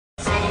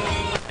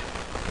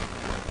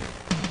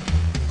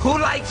Who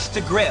likes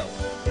to grill?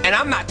 And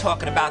I'm not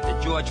talking about the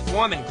George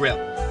Foreman grill.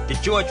 The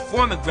George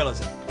Foreman grill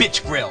is a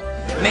bitch grill.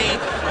 Made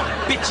for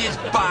bitches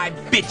by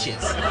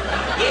bitches.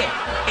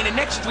 Yeah, in the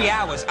next 3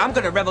 hours, I'm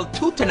gonna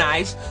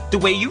revolutinize the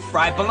way you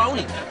fry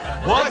bologna.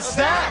 What's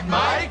that,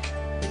 Mike?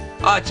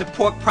 It's a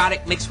pork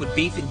product mixed with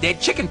beef and dead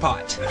chicken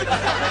parts.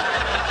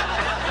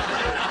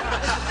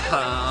 Oh,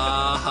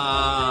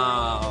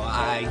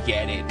 I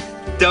get it.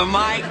 The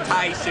Mike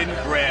Tyson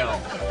grill.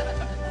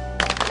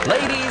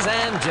 Ladies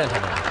and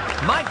gentlemen,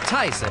 Mike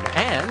Tyson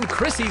and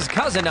Chrissy's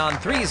cousin on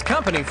Three's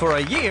Company for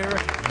a year,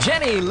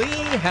 Jenny Lee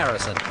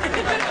Harrison.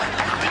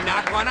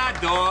 Knock on our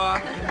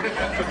door.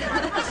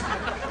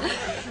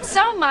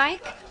 So,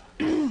 Mike,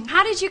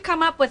 how did you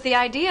come up with the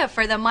idea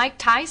for the Mike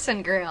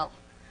Tyson grill?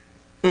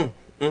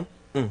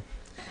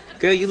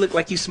 Girl, you look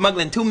like you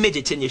smuggling 2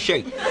 midgets in your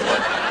shirt.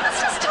 Let's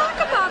just talk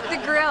about the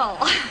grill.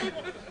 All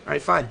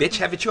right, fine, bitch,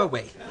 have it your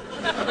way.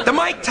 The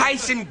Mike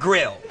Tyson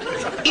grill.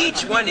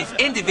 Each one is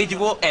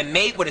individual and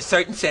made with a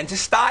certain sense of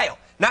style.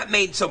 Not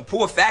made in some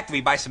poor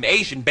factory by some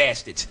Asian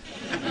bastards.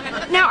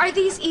 Now, are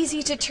these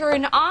easy to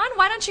turn on?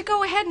 Why don't you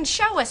go ahead and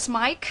show us,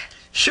 Mike?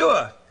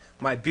 Sure,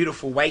 my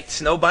beautiful white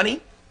snow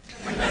bunny.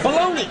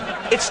 Bologna,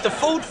 it's the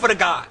food for the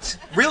gods.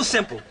 Real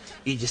simple.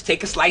 You just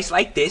take a slice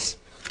like this,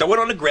 throw it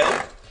on the grill,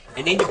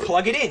 and then you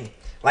plug it in,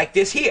 like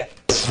this here.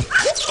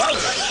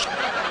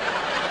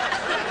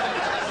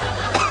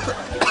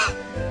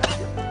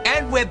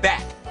 And we're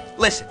back.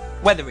 Listen,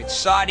 whether it's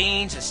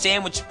sardines, a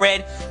sandwich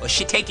spread, or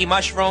shiitake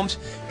mushrooms,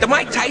 the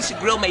Mike Tyson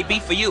grill may be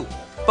for you.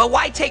 But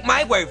why take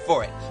my word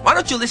for it? Why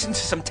don't you listen to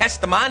some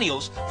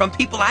testimonials from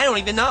people I don't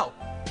even know?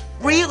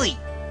 Really?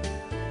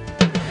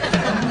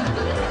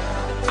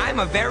 I'm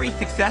a very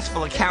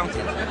successful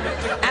accountant,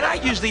 and I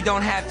usually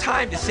don't have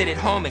time to sit at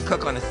home and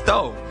cook on a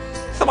stove.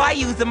 So I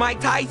use the Mike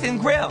Tyson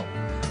grill.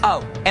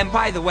 Oh, and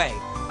by the way,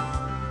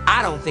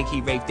 I don't think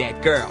he raped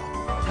that girl.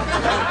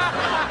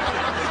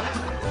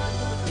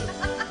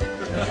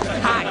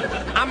 Hi,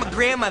 I'm a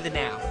grandmother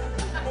now.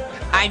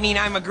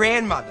 I'm a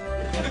grandmother.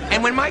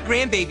 And when my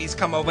grandbabies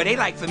come over, they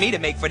like for me to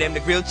make for them the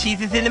grilled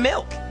cheeses in the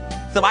milk.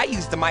 So I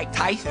use the Mike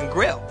Tyson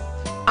grill.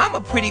 I'm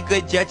a pretty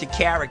good judge of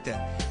character,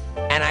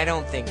 and I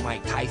don't think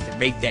Mike Tyson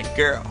raped that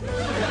girl.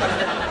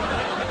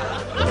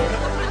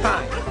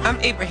 Hi, I'm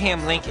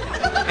Abraham Lincoln,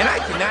 and I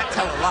cannot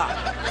tell a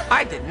lie.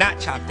 I did not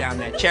chop down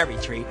that cherry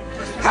tree.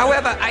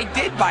 However, I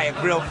did buy a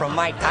grill from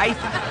Mike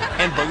Tyson,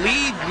 and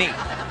believe me,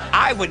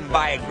 I wouldn't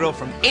buy a grill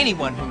from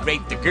anyone who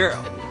raped a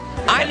girl.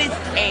 Honest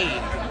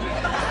Abe.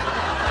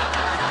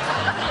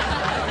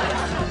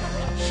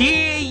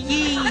 Hear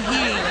ye,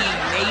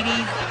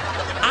 ladies.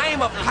 I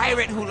am a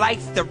pirate who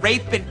likes to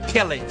rape and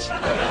pillage.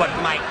 But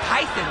Mike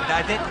Tyson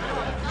doesn't.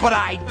 But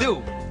I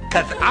do,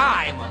 because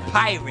I'm a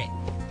pirate.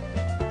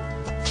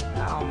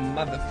 Oh,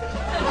 mother...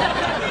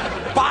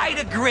 Buy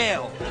the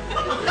grill.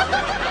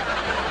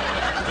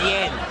 The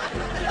end.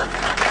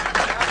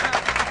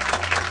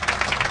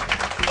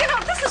 You know,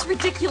 this is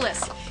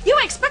ridiculous. You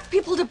expect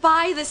people to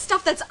buy this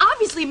stuff that's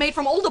obviously made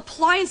from old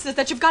appliances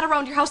that you've got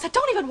around your house that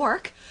don't even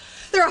work.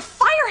 They're a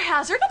fire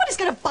hazard. Nobody's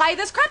gonna buy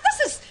this crap. This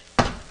is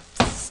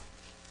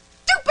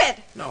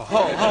stupid. No,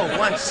 ho,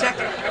 1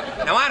 second.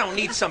 Now, I don't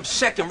need some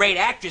second-rate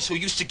actress who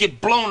used to get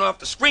blown off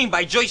the screen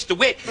by Joyce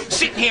DeWitt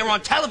sitting here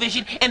on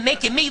television and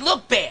making me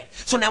look bad.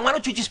 So now why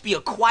don't you just be a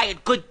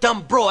quiet, good,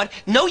 dumb broad,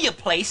 know your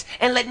place,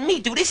 and let me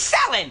do this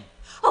selling?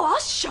 Oh, I'll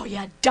show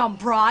you, dumb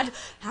broad.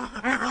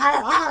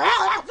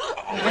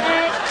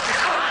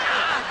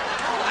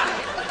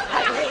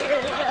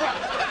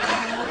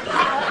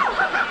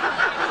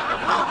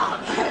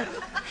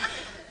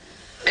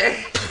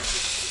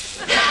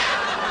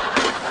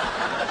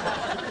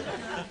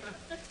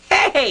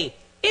 Hey,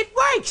 it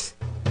works!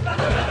 The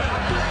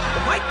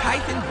Mike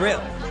Tyson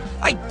grill.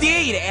 I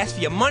dare you to ask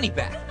for your money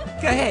back.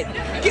 Go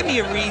ahead, give me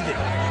a reason.